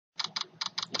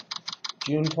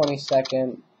June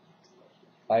 22nd,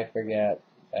 I forget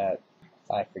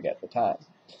the time.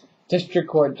 District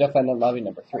Court, Defendant Lobby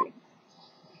number 3.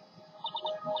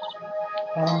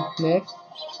 Nick?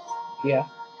 Yeah?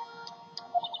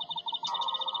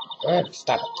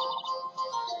 Stop it.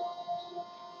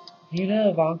 You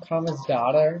know Von Kama's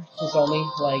daughter is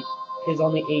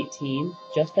only 18,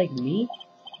 just like me?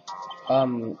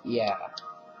 Yeah.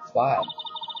 Why?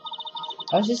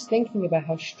 I was just thinking about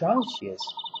how strong she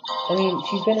is. I mean,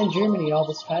 she's been in Germany all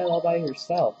this time all by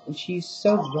herself, and she's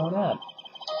so grown up.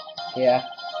 Yeah,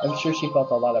 I'm sure she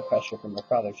felt a lot of pressure from her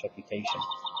father's reputation.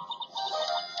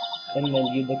 And then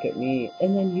you look at me,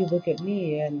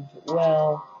 and,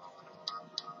 well...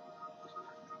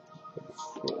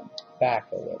 back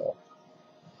a little.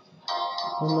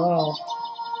 And well...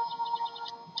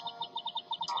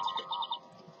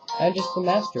 I'm just the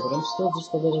master, but I'm still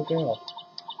just a little girl.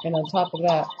 And on top of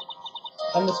that,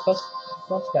 I'm the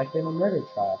suspect in a murder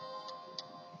trial.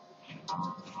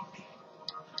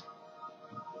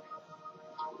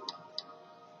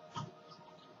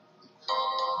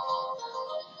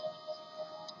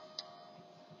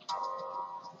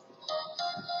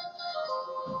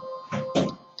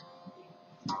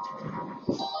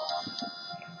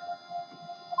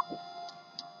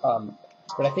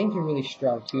 But I think you're really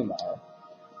strong too, Maya.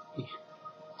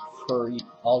 For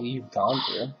all you've gone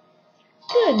through.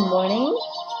 Good morning.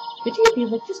 The two of you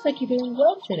look just like you're doing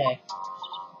well today.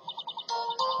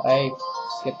 I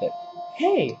skipped it.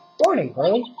 Hey, morning,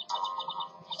 Hurley.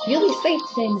 You'll be safe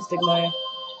today, Mr. Maya.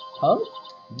 Huh?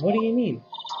 What do you mean?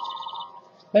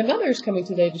 My mother is coming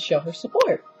today to show her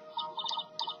support.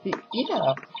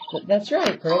 Yeah, that's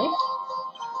right, Hurley.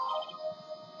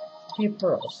 Hey,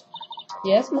 Pearls.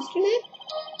 Yes, Mr. Nick?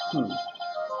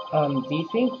 Do you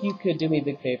think you could do me a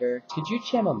big favor? Could you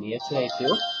channel Mia today,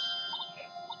 too?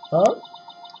 Huh?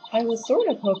 I was sort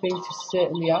of hoping to sit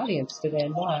in the audience today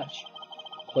and watch.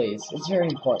 Please, it's very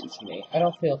important to me. I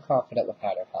don't feel confident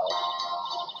without her help.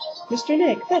 Mr.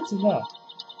 Nick, that's enough.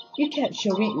 You can't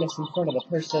show weakness in front of the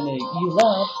person you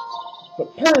love.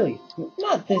 But Pearly,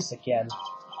 not this again.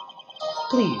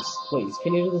 Please,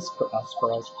 can you do this for us,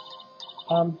 Pearls?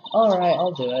 Alright,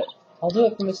 I'll do it. I'll do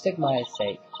it for Mr. Maya's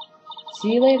sake.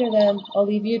 See you later, then. I'll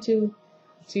leave you to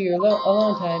your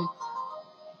alone time.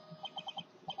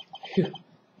 Phew,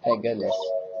 thank goodness.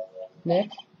 Nick?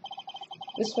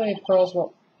 This way Pearls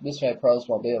won't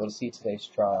be able to see today's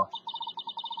trial.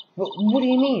 What do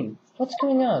you mean? What's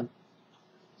going on?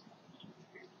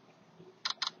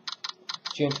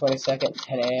 June 22nd,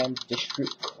 10 a.m.,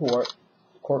 District Court,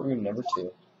 Courtroom number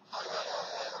 2.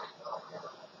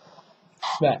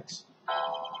 Smacks.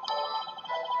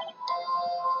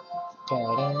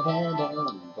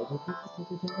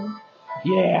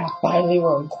 Yeah, finally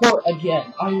we're in court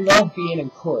again. I love being in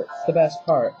court. It's the best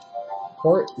part.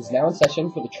 Court is now in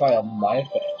session for the trial of Maya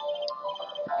Fey.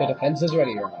 The defense is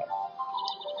ready, or not?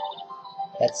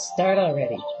 Let's start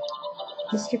already.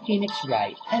 Mr. Phoenix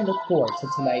Wright, I look forward to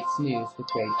tonight's news with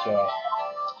great joy.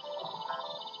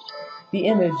 The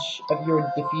image of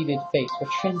your defeated face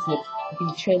will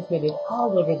be transmitted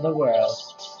all over the world.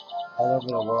 All over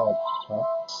the world, huh?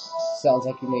 Sounds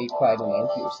like you made quite a name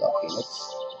for yourself,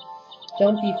 Phoenix.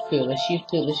 Don't be foolish, you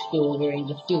foolish fool wearing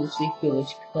the foolishly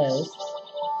foolish clothes.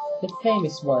 The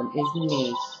famous one is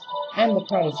me. I'm the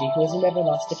prodigy who has never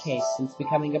lost a case since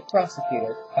becoming a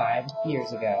prosecutor 5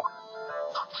 years ago.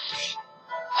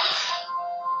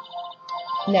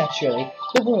 Naturally,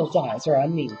 the world's eyes are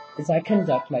on me as I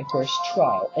conduct my first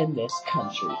trial in this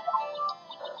country.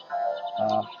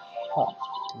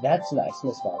 That's nice,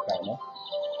 Miss Von Karma.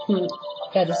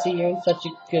 Glad to see you're in such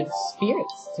good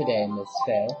spirits today, Miss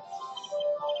Fey.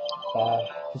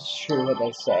 It's true what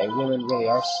they say. Women really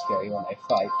are scary when they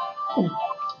fight.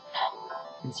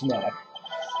 It's mad.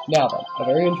 Now then, a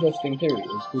very interesting theory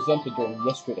was presented during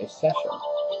yesterday's session.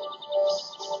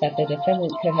 That the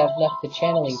defendant could have left the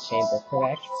channeling chamber,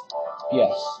 correct?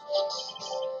 Yes.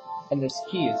 And this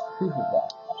key is proof of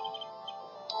that.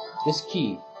 This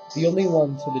key, the only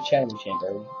one to the channeling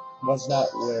chamber, was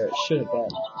not where it should have been.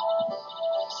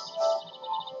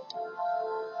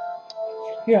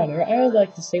 Your Honor, I would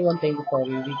like to say one thing before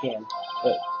we begin.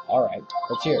 But, alright,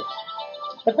 let's hear it.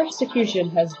 The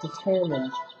prosecution has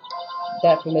determined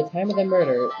that from the time of the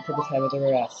murder to the time of the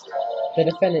arrest, the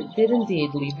defendant did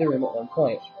indeed leave the room at one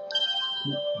point.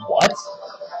 What?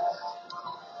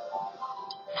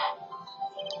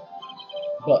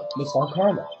 But, Miss Von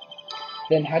Karma,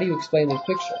 then how do you explain this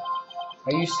picture?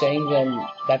 Are you saying then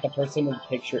that the person in the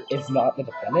picture is not the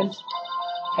defendant?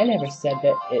 I never said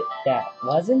that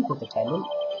wasn't the defendant.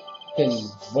 Then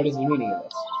what is the meaning of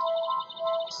this?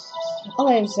 All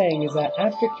I am saying is that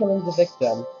after killing the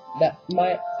victim, after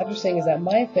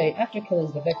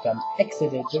killing the victim,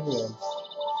 exited the room.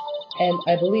 And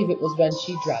I believe it was when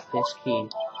she dropped this key.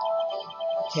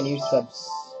 Can you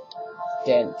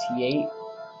substantiate?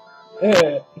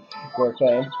 Word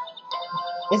claim.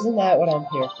 Isn't that what I'm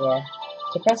here for?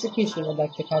 The prosecution would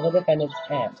like to call the defendant's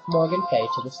aunt, Morgan Fay,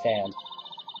 to the stand.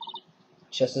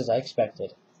 Just as I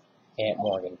expected. Aunt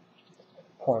Morgan.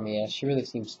 Poor Mia, she really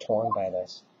seems torn by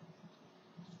this.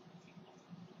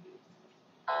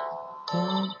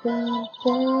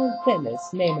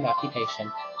 Fitness, name and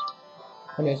occupation.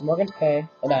 My name is Morgan Fay,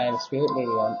 and I am a spirit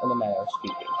medium in the matter of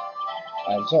speaking.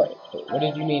 I'm sorry, but what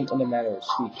did you mean in the matter of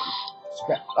speaking?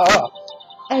 Scrap. Oh!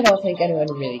 I don't think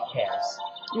anyone really cares.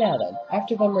 Now then,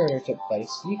 after the murder took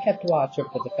place, you kept watch over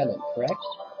the defendant, correct?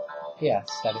 Yes,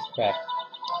 that is correct.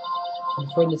 And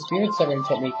performed the spirit severing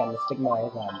technique on the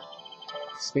stigmatized arm.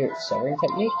 Spirit severing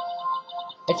technique?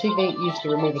 A technique used to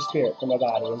remove a spirit from a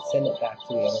body and send it back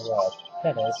to the other world.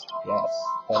 That is, yes,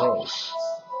 that is.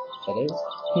 That is?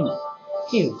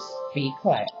 You, be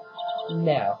quiet.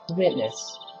 Now,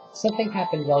 witness. Something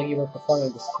happened while you were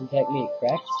performing this technique,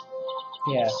 correct?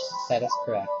 Yes, that is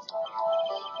correct.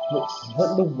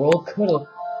 What in the world could have...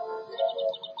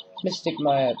 Mystic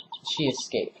Maya, she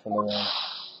escaped from the room.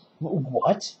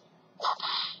 What?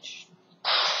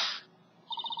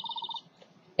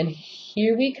 And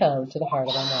here we come to the heart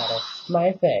of our matter.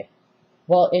 Maya Fay,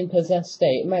 while in possessed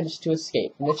state, managed to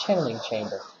escape from the channeling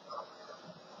chamber.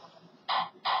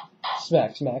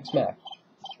 Smack, smack, smack.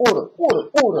 Order, order,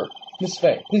 order! Miss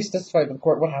Fay, please testify to the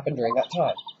court what happened during that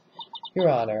time. Your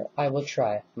Honor, I will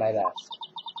try my best.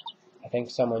 I think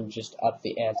someone just upped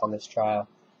the ante on this trial.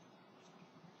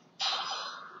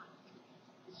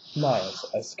 Maya's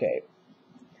escape.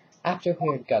 After we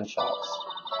heard gunshots,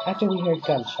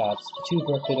 the two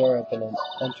broke the door open and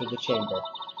entered the chamber.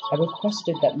 I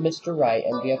requested that Mr. Wright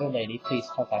and the other lady please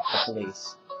contact the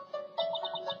police.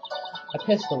 A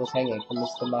pistol was hanging from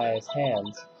Mr. Maya's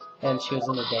hands, and she was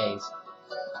in a daze.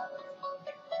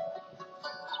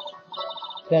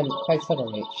 Then, quite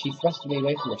suddenly, she thrust me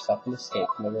away from herself and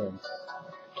escaped from the room.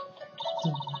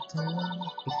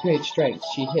 With great strength,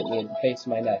 she hit me at the base of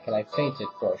my neck, and I fainted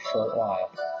for a short while.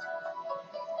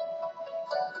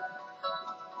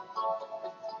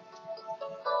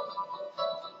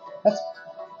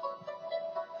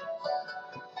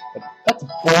 That's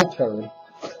bull turd.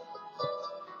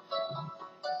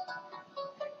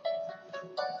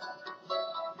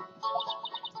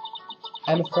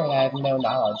 I'm afraid I have no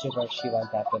knowledge of where she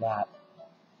went after that.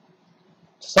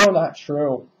 So not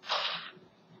true.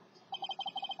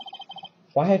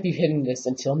 Why have you hidden this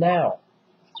until now?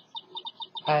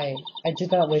 I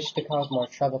did not wish to cause more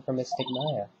trouble for Mystic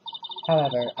Maya.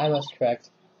 However, I must correct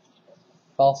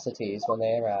falsities when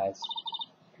they arise.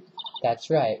 That's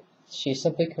right. She's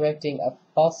simply correcting a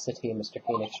falsity, Mr.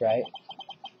 Phoenix, right?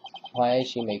 Why is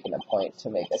she making a point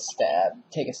to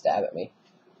take a stab at me?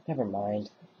 Never mind.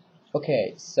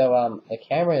 Okay, so, the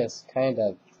camera is kind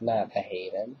of not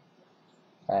behaving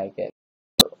like it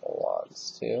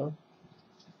wants to.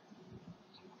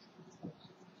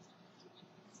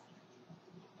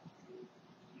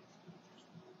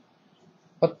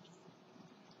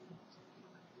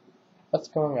 What's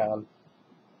going on?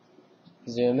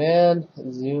 Zoom in,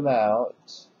 zoom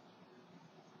out.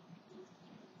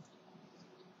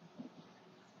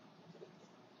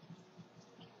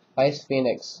 Why is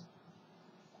Phoenix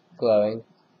glowing?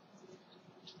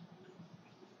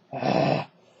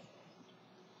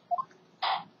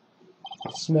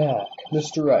 Smack.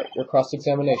 Mr. Wright, your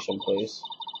cross-examination, please.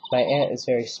 My aunt is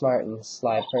a very smart and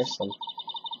sly person.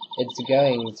 It's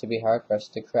going to be hard for us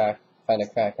to find a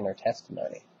crack in her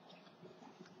testimony.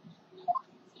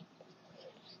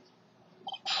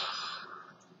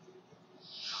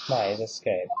 Maya's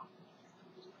escape.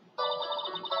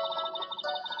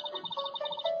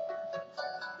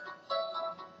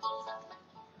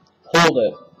 Hold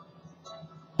it.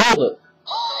 Hold it.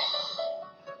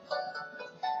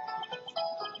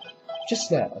 Just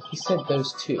now, he said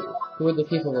those two. Who were the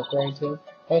people referring to?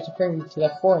 I was referring to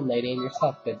that foreign lady and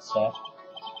yourself, good stuff.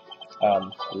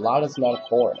 Lotta's not a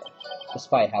foreigner,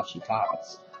 despite how she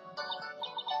talks.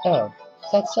 Oh,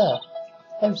 is that so?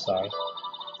 I'm sorry.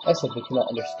 I said we cannot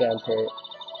understand her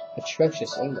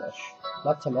atrocious English.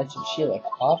 Not to mention she looked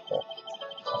awful.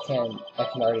 I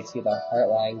can already see the heart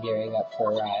line gearing up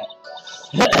for a riot.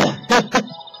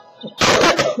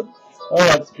 Oh,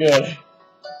 that's good.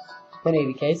 In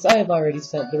any case, I have already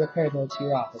sent the repair bill to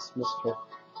your office, Mr.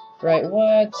 Right,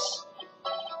 what?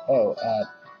 Oh,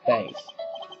 thanks.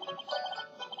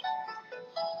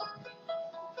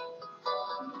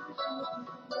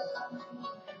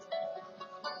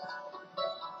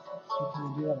 What can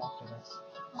we do after this?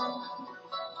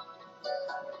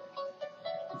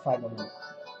 5 more minutes.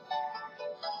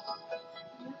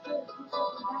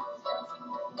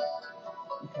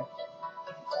 Okay.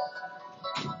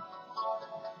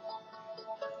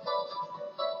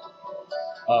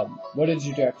 What did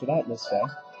you do after that, Miss Faye?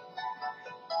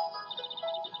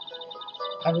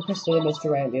 I requested that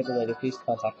Mr. Wright and the other lady please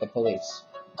contact the police.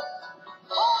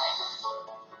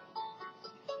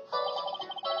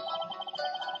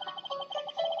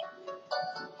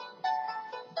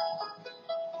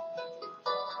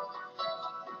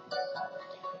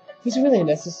 Was it really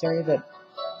necessary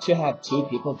to have 2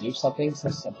 people do something so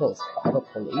simple as call the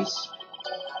police?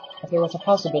 If there was a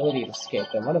possibility of escape,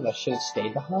 then one of us should have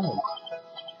stayed behind.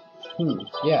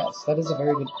 Yes, that is a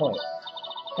very good point.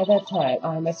 At that time,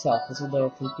 I myself was a little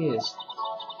confused.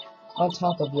 On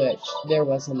top of which, there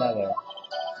was another.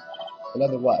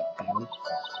 Another what, Adam?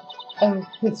 Oh,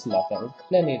 it's nothing.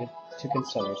 No need to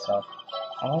concern yourself.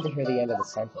 I want to hear the end of the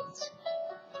sentence.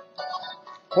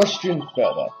 Question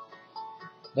further.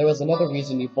 There was another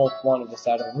reason you both wanted us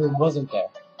out of the room, wasn't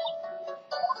there?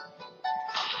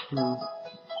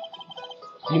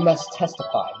 You must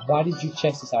testify. Why did you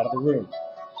chase us out of the room?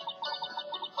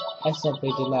 I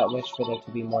simply did not wish for there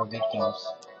to be more victims.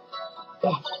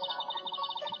 Ugh.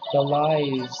 The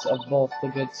lives of both the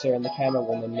good sir and the camera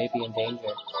woman may be in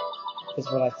danger,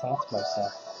 is what I thought to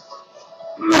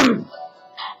myself.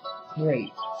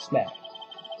 Great. Smack.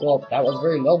 Well, that was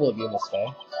very noble of you, Miss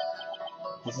Faye.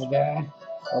 This is bad.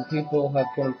 When people have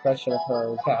good impression of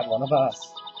her, God, one of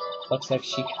us. Looks like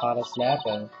she caught us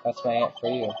napping. That's my aunt for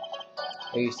you.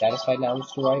 Are you satisfied now,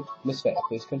 Mr. Wright? Miss Faye,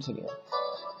 please continue.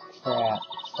 Crap.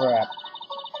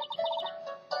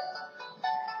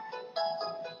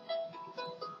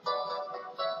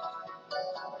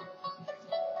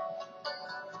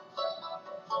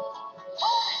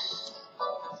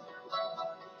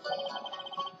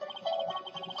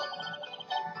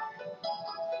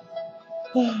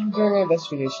 During our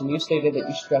investigation, you stated that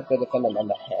you struck the defendant on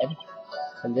the head,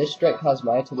 and this strike caused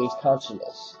Maya to lose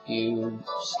consciousness. Do you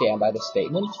stand by the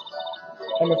statement?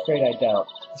 I'm afraid I don't.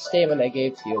 The statement I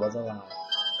gave to you was a lie.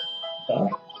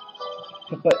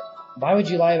 But why would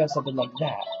you lie about something like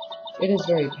that? It is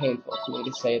very painful for me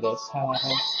to say this, however.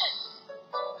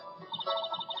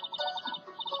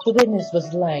 The witness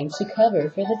was lying to cover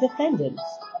for the defendant.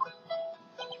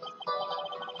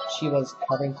 She was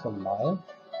covering for Maya?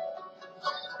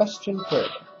 Question further.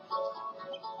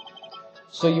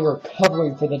 So you were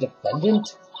covering for the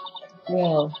defendant?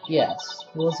 Well, yes.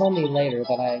 It was only later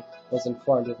that I was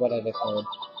informed of what had occurred.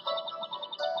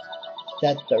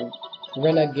 That the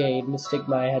renegade Mystic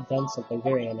Maya had done something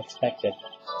very unexpected.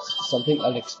 Something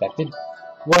unexpected?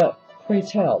 What? Pray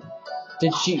tell.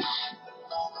 Did she...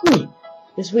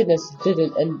 This witness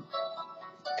didn't and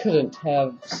couldn't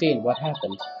have seen what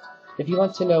happened. If you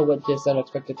want to know what this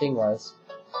unexpected thing was,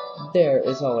 there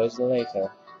is always the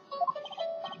later.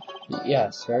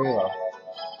 Yes, very well.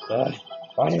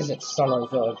 Why does it suddenly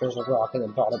feel like there's a rock in the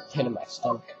bottom pit of my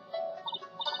stomach?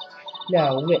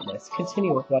 Now, witness,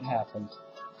 continue with what happened.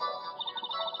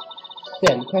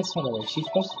 Then, quite suddenly, she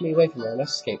pushed me away from her and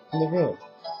escaped from the room.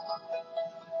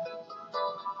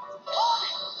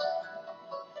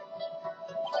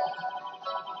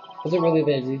 Was it really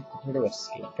that easy for her to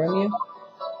escape from you?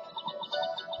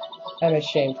 I'm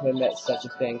ashamed to admit such a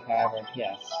thing, however,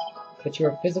 yes. But you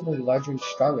are physically larger and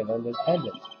stronger than the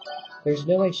defendant. There's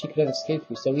no way she could have escaped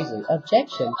you so easily.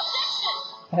 Objection!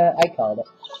 I called it.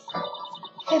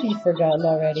 Have you forgotten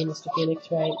already, Mr. Phoenix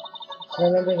Wright?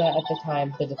 Remember that at the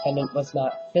time, the defendant was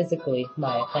not physically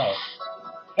Maya Fey.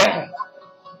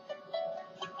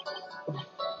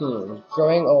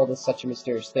 Growing old is such a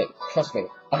mysterious thing. Trust me,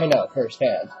 I know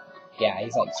firsthand. Yeah,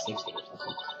 he's like 60 or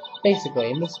something.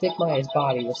 Basically, Mystic Maya's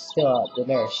body was still at the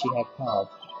nurse she had called.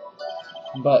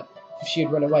 But if she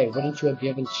had run away, wouldn't you have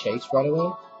given chase right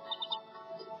away?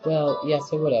 Well, yes,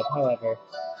 I would have, however.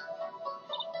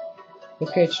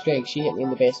 With great strength, she hit me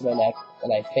in the base of my neck,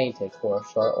 and I fainted for a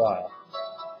short while.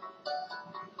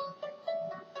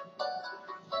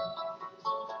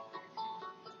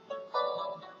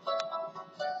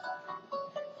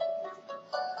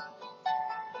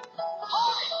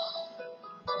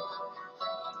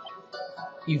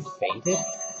 You fainted?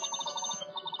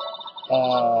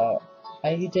 Are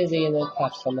you dizzy and then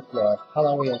collapsed on the floor? How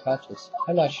long were you unconscious?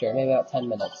 I'm not sure, maybe about 10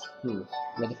 minutes. The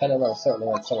defendant almost certainly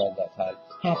went somewhere at that time.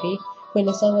 Happy?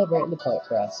 Witness, I'll elaborate the point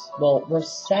for us. Well, we're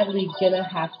sadly gonna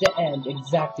have to end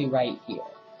exactly right here.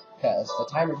 Because the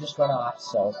timer just went off,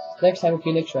 so next time in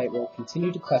Phoenix Wright, we'll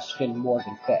continue to question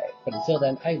Morgan Fay. But until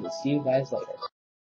then, I will see you guys later.